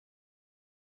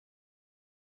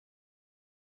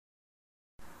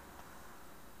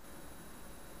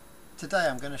Today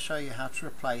I'm going to show you how to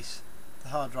replace the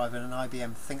hard drive in an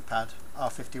IBM Thinkpad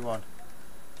R51.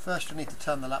 First you'll need to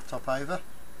turn the laptop over,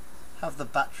 have the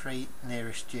battery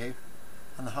nearest you,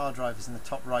 and the hard drive is in the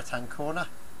top right hand corner.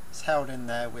 It's held in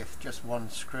there with just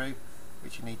one screw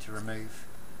which you need to remove.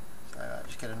 So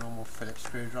just get a normal Phillips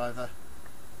screwdriver,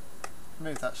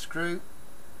 remove that screw.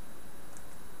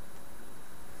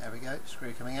 There we go,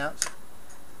 screw coming out.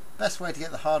 Best way to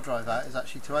get the hard drive out is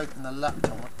actually to open the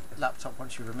laptop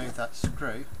once you remove that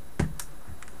screw.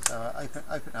 So open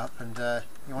it up, and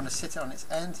you want to sit it on its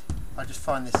end. I just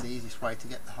find this the easiest way to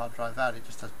get the hard drive out. It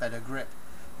just has better grip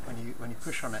when you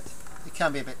push on it. It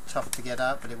can be a bit tough to get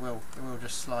out, but it will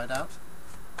just slide out,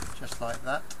 just like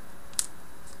that.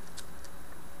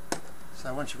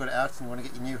 So once you've got it out and you want to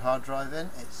get your new hard drive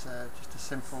in, it's just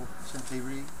simply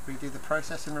redo the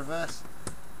process in reverse.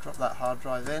 Drop that hard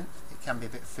drive in. It can be a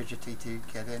bit fidgety to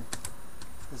get in.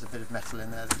 There's a bit of metal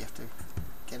in there that you have to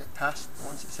get it past.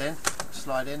 Once it's in, it'll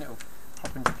slide in, it'll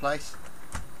pop into place.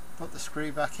 Put the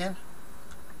screw back in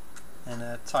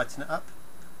and tighten it up,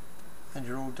 and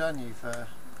you're all done. You've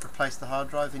replaced the hard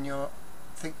drive in your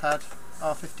Thinkpad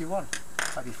R51.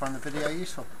 Hope you find the video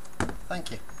useful. Thank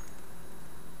you.